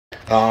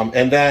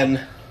And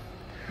then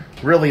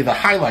really the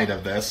highlight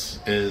of this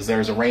is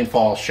there's a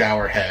rainfall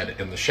shower head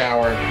in the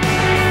shower.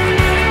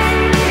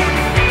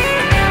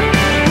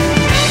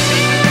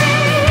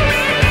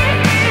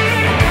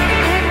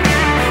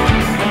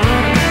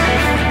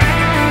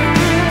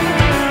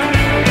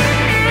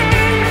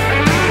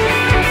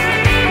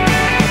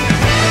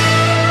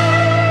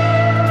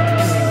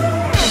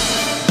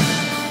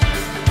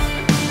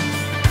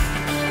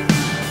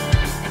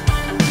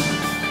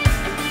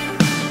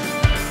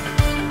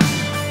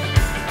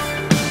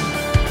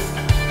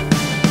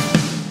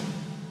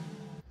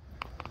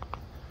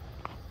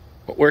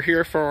 We're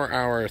here for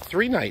our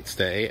 3-night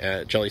stay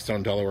at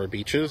Jellystone Delaware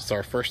beaches. It's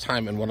our first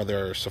time in one of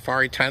their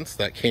safari tents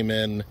that came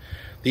in.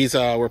 These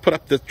were put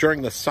up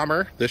during the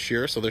summer this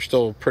year, so they're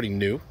still pretty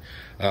new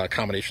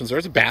accommodations.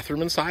 There's a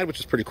bathroom inside, which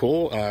is pretty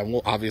cool.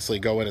 We'll obviously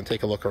go in and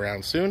take a look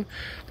around soon.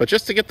 But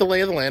just to get the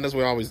lay of the land, as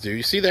we always do,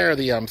 you see there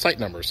the site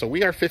numbers. So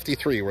we are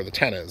 53, where the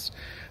tent is.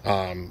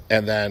 And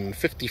then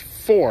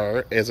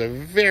 54 is a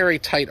very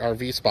tight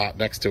RV spot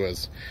next to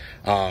us.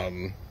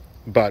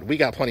 But we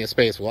got plenty of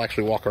space. We'll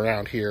actually walk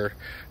around here.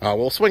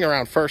 We'll swing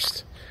around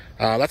first.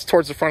 That's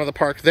towards the front of the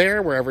park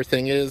there, where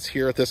everything is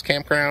here at this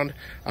campground.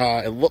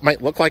 It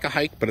might look like a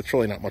hike, but it's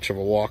really not much of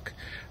a walk.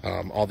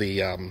 All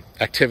the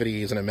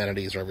activities and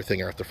amenities and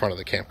everything are at the front of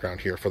the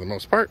campground here for the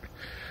most part.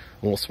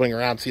 And we'll swing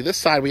around. See, this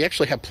side, we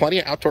actually have plenty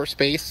of outdoor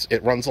space.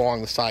 It runs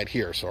along the side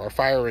here. So our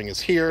fire ring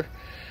is here.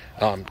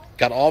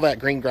 Got all that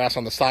green grass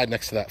on the side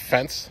next to that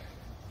fence.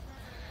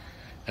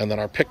 And then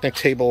our picnic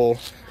table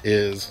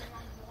is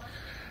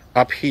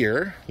up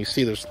here. You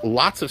see there's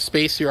lots of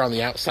space here on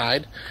the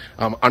outside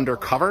under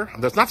cover.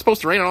 There's not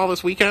supposed to rain at all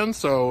this weekend,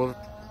 so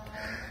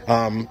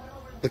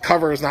the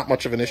cover is not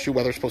much of an issue.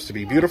 Weather's supposed to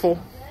be beautiful,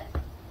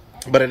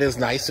 but it is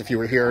nice if you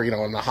were here, you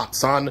know, in the hot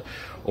sun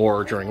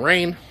or during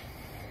rain.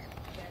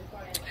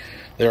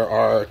 There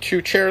are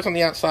 2 chairs on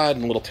the outside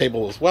and a little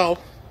table as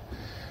well.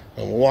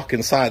 And we'll walk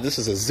inside. This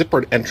is a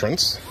zippered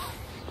entrance.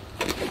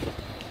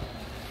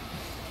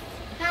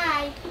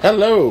 Hi.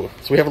 Hello.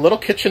 So we have a little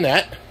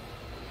kitchenette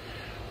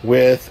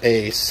with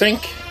a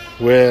sink,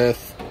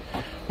 with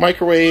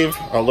microwave,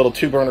 a little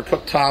 2-burner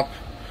cooktop,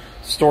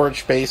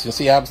 storage space. You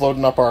see Ab's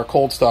loading up our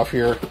cold stuff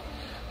here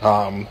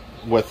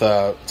with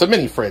it's a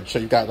mini fridge. So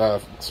you've got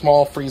a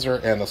small freezer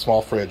and a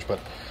small fridge, but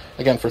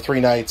again, for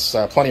 3 nights,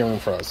 plenty of room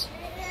for us.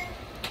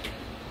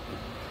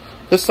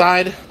 This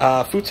side,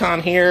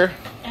 futon here.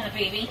 And a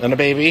baby. And a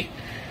baby.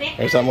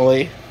 There's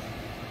Emily.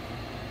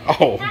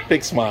 Oh,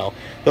 big smile.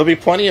 There'll be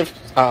plenty of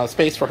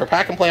space for her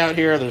pack and play out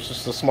here. There's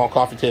just a small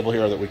coffee table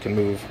here that we can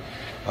move.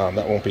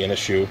 That won't be an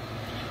issue.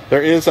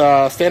 There is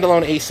a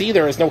standalone AC.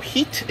 There is no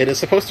heat. It is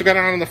supposed to go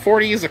down in the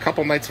 40s a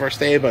couple nights of our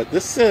stay, but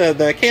this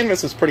the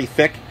canvas is pretty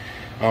thick.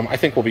 I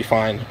think we'll be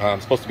fine.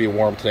 It's supposed to be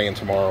warm today and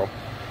tomorrow.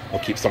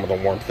 We'll keep some of the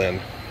warmth in.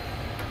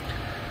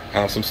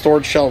 Some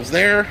storage shelves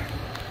there.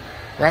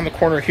 Around the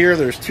corner here,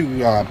 there's 2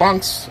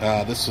 bunks.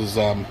 This is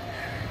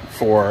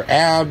for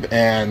Ab,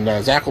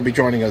 and Zach will be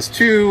joining us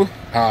too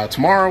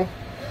tomorrow.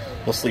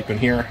 We'll sleep in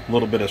here. A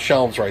little bit of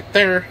shelves right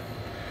there.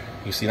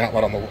 You see an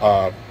outlet on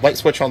the light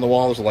switch on the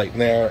wall. There's a light in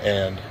there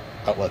and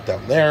outlet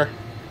down there.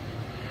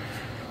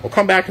 We'll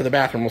come back to the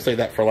bathroom. We'll save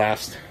that for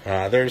last.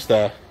 There's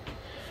the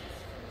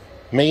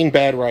main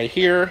bed right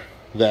here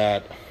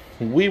that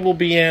we will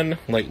be in,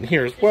 right in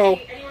here as well.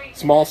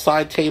 Small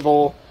side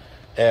table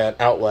and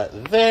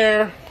outlet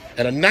there.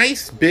 And a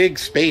nice big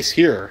space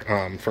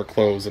here for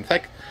clothes. In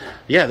fact,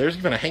 yeah, there's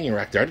even a hanging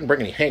rack there. I didn't bring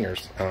any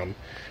hangers.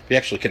 You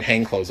actually can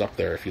hang clothes up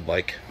there if you'd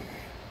like.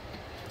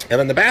 And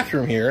then the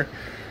bathroom here,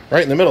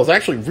 right in the middle, is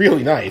actually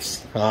really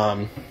nice.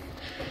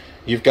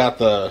 You've got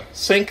the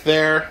sink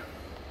there, a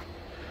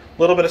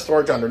little bit of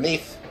storage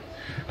underneath.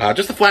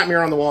 Just a flat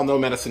mirror on the wall, no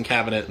medicine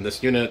cabinet in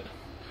this unit.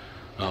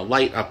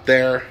 Light up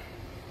there,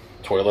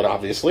 toilet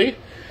obviously.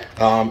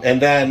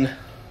 And then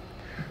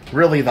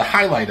really the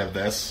highlight of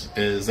this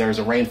is there's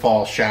a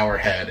rainfall shower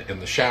head in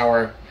the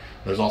shower.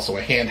 There's also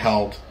a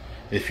handheld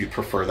if you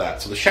prefer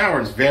that. So the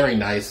shower is very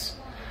nice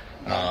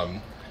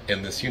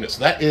in this unit.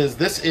 So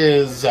this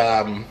is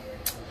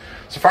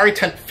Safari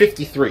Tent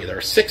 53. There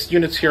are 6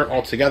 units here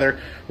altogether.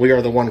 We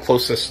are the one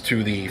closest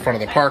to the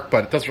front of the park,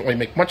 but it doesn't really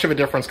make much of a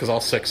difference because all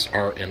 6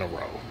 are in a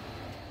row.